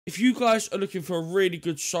If you guys are looking for a really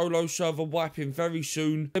good solo server wiping very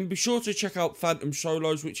soon, then be sure to check out Phantom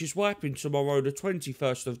Solos, which is wiping tomorrow, the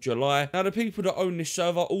 21st of July. Now, the people that own this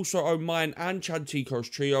server also own mine and Chantico's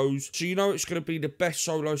Trios, so you know it's going to be the best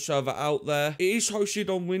solo server out there. It is hosted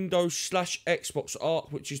on Windows/Xbox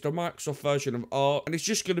Arc, which is the Microsoft version of Arc, and it's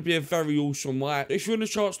just going to be a very awesome wipe. If you want a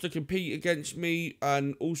chance to compete against me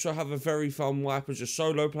and also have a very fun wipe as a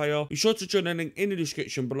solo player, be sure to join the link in the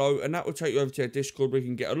description below, and that will take you over to their Discord where you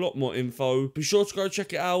can get a lot more info. Be sure to go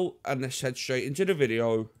check it out, and let's head straight into the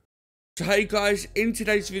video. So hey guys, in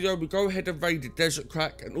today's video we go ahead and raid the Desert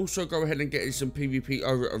Crack and also go ahead and get in some PvP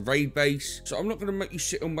over at a raid base. So I'm not going to make you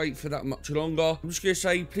sit and wait for that much longer. I'm just going to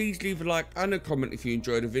say please leave a like and a comment if you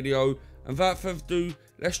enjoyed the video, and without further ado,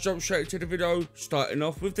 let's jump straight into the video, starting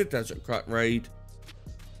off with the Desert Crack raid.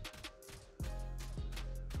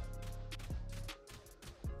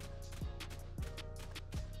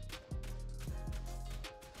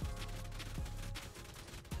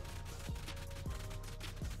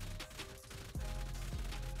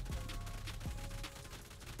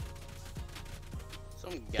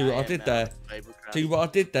 See what I did there? See what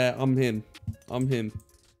I did there? I'm him. I'm him.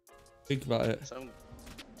 Think about it.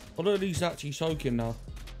 What are these actually soaking now?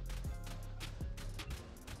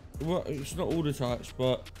 Well, it's not all the types,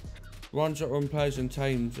 but the ones that are on players and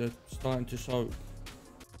tames are starting to soak.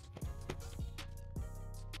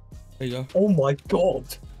 There you go. Oh my god!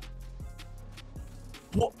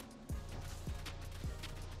 What?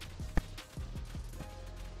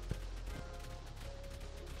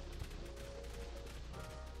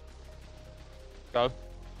 Go.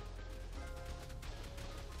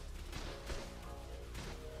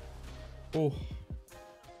 Oh.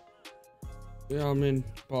 Yeah, I'm in,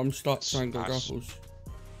 but I'm stuck trying to get grapples.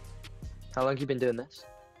 How long have you been doing this?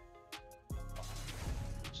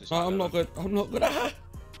 No, I'm not good. I'm not good.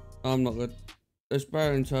 I'm not good. There's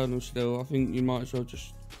bare internal still. I think you might as well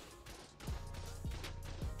just...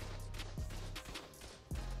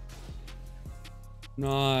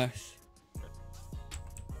 Nice.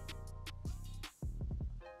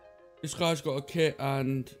 This guy's got a kit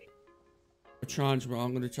and a transmitter.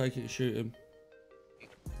 I'm going to take it and shoot him.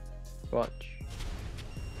 Watch.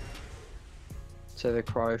 So the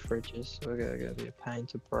cryo fridges are going to be a pain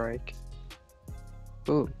to break.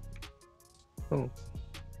 Ooh. Ooh.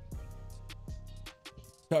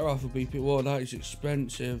 That rifle BP, well, that is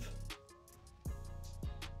expensive.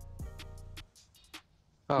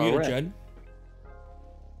 Oh, You rep. Jen?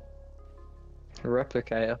 A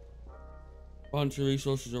replicator. Bunch of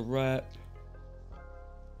resources of rep.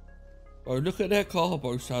 Oh, look at their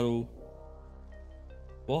carbo saddle.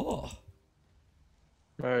 What?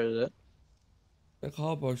 Where is it? Their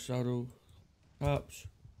carbo saddle. Perhaps.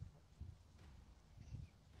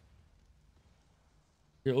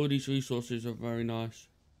 Yeah, all these resources are very nice.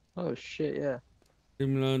 Oh shit, yeah.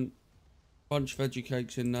 Stimulant. Bunch of veggie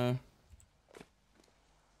cakes in there.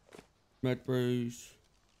 Med brews.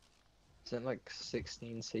 Is it like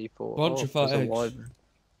 16 C4? Bunch of fat there's a eggs. wide one.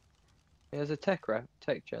 Yeah, there's a tech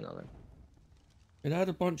gen on it. It had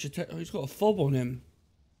a bunch of oh, he's got a fob on him.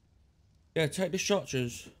 Yeah, take the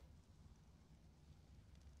structures.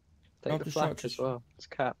 Take Grab the the flak structures. as well. It's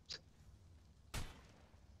capped.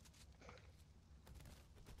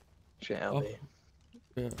 Shit, Oh,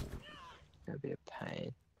 yeah. it'll be a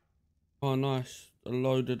pain. Oh, nice. A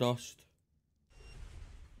load of dust.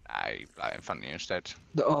 I light in front of you instead.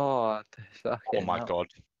 Oh, Oh my god.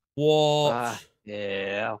 What? Ah,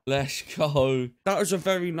 yeah. Let's go. That was a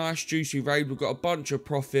very nice juicy raid. We've got a bunch of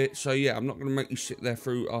profit. So yeah, I'm not going to make you sit there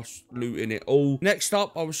through us looting it all. Next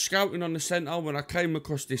up, I was scouting on the center when I came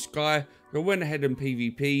across this guy. I went ahead and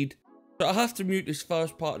PvP'd. So I have to mute this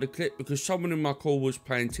first part of the clip because someone in my call was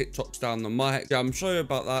playing TikToks down the mic. Yeah, I'm sorry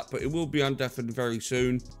about that, but it will be undeafened very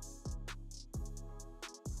soon.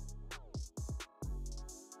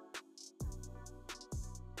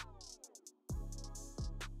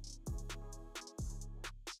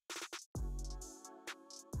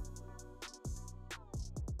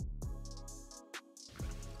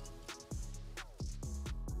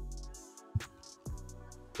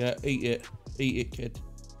 Yeah, eat it. Eat it, kid.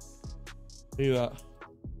 Do that.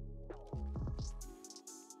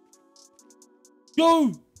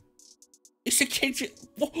 Yo! It's a kitchen.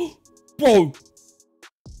 Bro!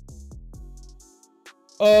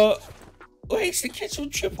 Where's the kitchen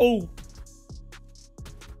triple?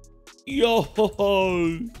 Yo!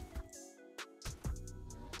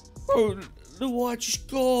 Bro, look what I just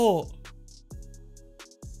got.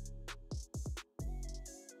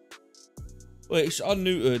 Wait, it's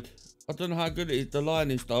unneutered. I don't know how good it is. The line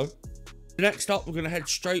is though. Next up, we're going to head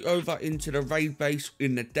straight over into the raid base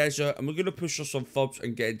in the desert, and we're going to push us some fobs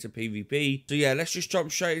and get into PvP. So yeah, let's just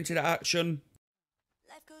jump straight into the action.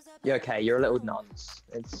 Yeah, okay, you're a little nonce.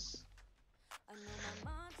 It's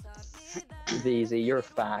easy. You're a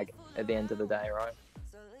fag at the end of the day, right?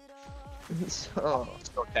 So...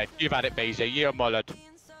 Okay, you've had it, BZ. You're mullered.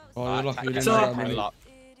 Oh, you're lucky we didn't So- have that many.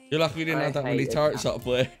 You're lucky we didn't have that many turrets up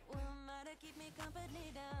there.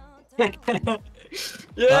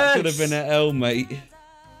 That could have been an L, mate.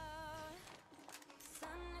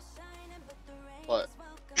 What?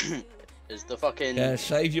 Is the fucking... Yeah,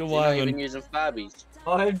 save your You're not even wyvern. using Fabbies.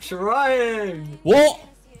 I'm trying. What?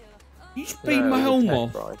 You just beat my it was a helm tech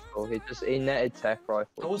off. rifle. He netted tech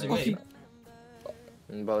rifle. That wasn't me. me.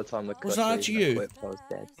 And by the time the Was that cutscene you? equipped, I was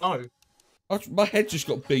dead. No, My head just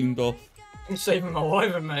got beamed off. I'm saving my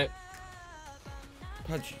wyvern, mate.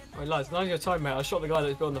 How'd you- Wait, lads, now's your time, mate. I shot the guy that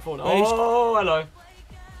was building the fort. Oh, he's- Oh, hello.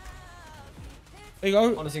 There you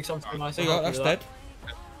go. Honestly, something nice. There you go, that's dead.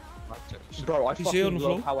 Bro, I You see it on fucking the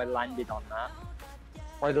love floor? how I landed on that.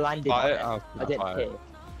 I landed on Fire it. it? Oh, I didn't fire it.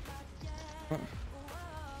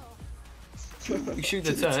 hit. You shoot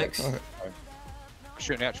the text. Alright.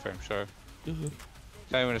 Shooting the extra frame, so.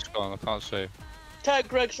 Tell me when it's gone, I can't see. Tag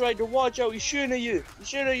Greg's right to watch out, he's shooting at you. He's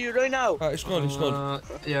shooting at you right now. Alright, it's gone, it's gone.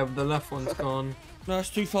 Yeah, the left one's gone. No, it's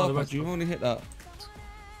too far, the bud. rest You've of- only hit that.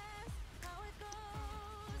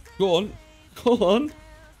 Go on. Go on.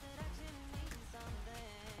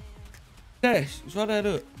 Yes, it's right there,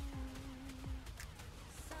 look.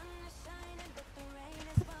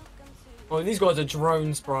 Well, these guys are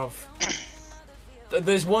drones, bruv.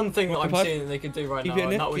 There's one thing that I'm Bud. seeing that they can do right Keep now,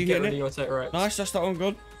 hitting it, and that would keep get hitting rid it. of your tech Rex. Nice, that's that one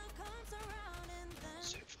gone.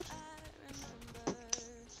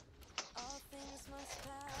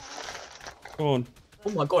 Go on. Oh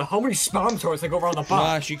my god, how many spam turrets they got around the back?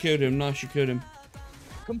 Nice, you killed him. Nice, you killed him.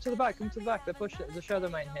 Come to the back, come to the back. They're pushing. There's a shadow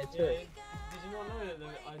mate here Yeah, too. did you not know that they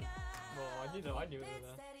were, I knew they were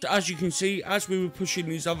there. So as you can see, as we were pushing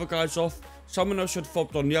these other guys off, someone else had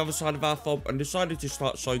fobbed on the other side of our fob and decided to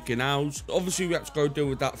start soaking owls. Obviously, we had to go deal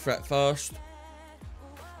with that threat first.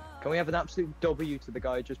 Can we have an absolute W to the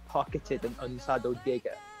guy who just pocketed an unsaddled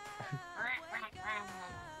Giga?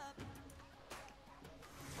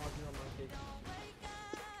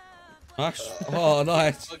 Nice. Oh,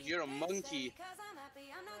 nice. Look, you're a monkey.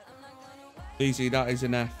 Easy, that is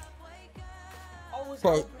an F.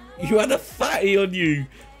 Bro, you had a fatty on you.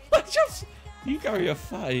 Just, you carry a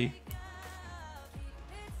fatty.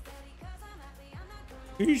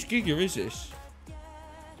 Whose Giga is this? If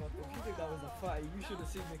you think that was a fatty, you should have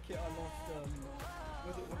seen the kit I lost.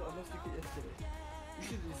 I lost the kit yesterday. You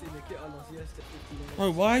should have seen the kit I lost yesterday. 15 minutes.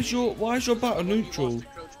 Bro, why is your battle You neutral? lost the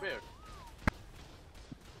Crouch Bear.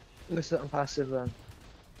 Listen, I'm passive then.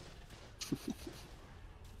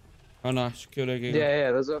 Oh, nice. Kill that Giga.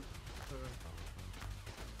 Yeah, there's a.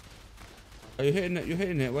 Oh, you're hitting it. You're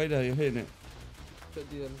hitting it. Wait there. You're hitting it. Check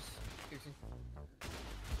DMs.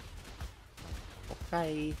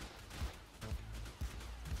 Hi.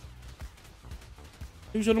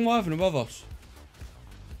 Who's on the wyvern above us?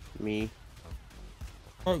 Me.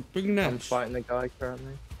 Bro, bring I'm nets. fighting the guy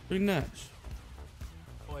currently. Bring nets.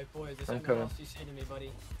 Boys, there's I'm something coming. else you see to me,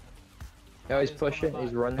 buddy. No, he's pushing. He's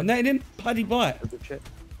I'm running. netting him. Paddy bite. Good shit.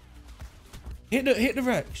 Hit the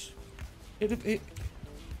Rex. Hit.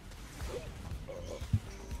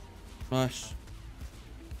 Nice.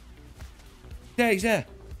 There, he's there.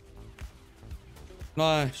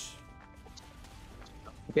 Nice.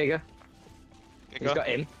 Giga. He's got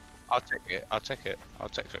him. I'll take it. I'll take it. I'll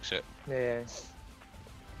take fix it. Yeah.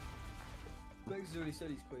 Greg's already said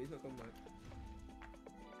he's quit. He's not gone back.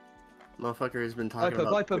 Motherfucker has been talking Viperr,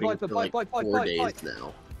 about Viperr, quitting Viperr, for like Viperr, 4 Viperr, days Viperr.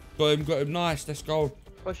 now. Got him. Nice. Let's go.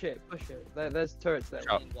 Push it. There's turrets there.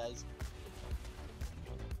 Shut. Guys.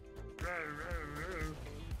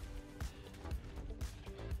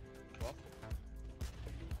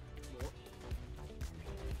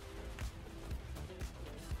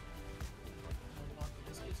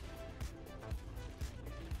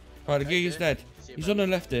 Right, the Giga's dead. He's on the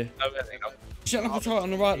left there. No, there you go. Set like a turret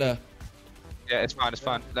on the right there. Yeah, it's fine. It's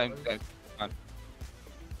fine. Don't. I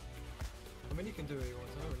mean, you can do what you want,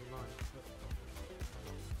 I don't really mind. But...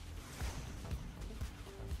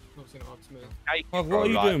 Obviously not up to me. Naked, Bro, bro, what are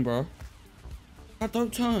you like, doing, bro? God,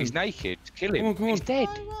 don't turn. He's naked. Kill him. Come on. He's dead.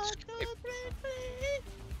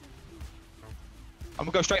 I'm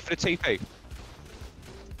gonna go straight for the TP.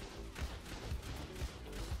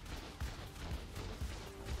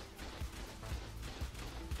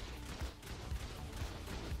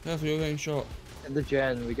 Careful, you're getting shot. At the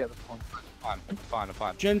gen, we get the point. I'm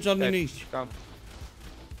fine. Jen's underneath. Go.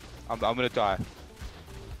 I'm gonna die.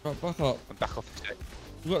 Right, back up. I'm back off the set.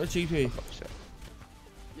 We got the TP. Back off the set.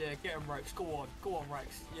 Yeah, get him, Rex. Go on,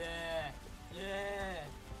 Rex. Yeah.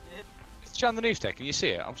 It's down the news deck. Can you see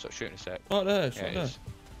it? I'm sort of shooting a sec. Right there, it's Yeah, right it there. is.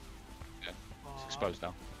 Yeah, it's exposed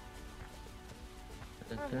now.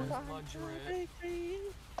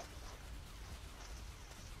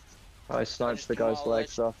 I sniped the guy's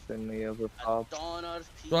legs off in the other pub.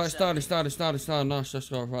 Right, it's down. Nice, let's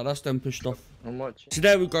go. Right, that's them pushed off. I'm watching. So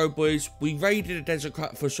there we go, boys. We raided a desert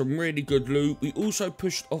cat for some really good loot. We also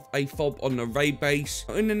pushed off a fob on the raid base.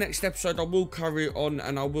 In the next episode, I will carry it on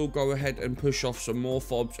and I will go ahead and push off some more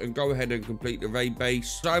fobs and go ahead and complete the raid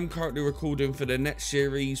base. So I'm currently recording for the next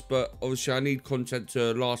series, but obviously I need content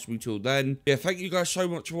to last me till then. Yeah, thank you guys so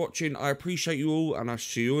much for watching. I appreciate you all and I'll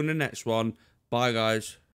see you in the next one. Bye,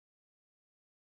 guys.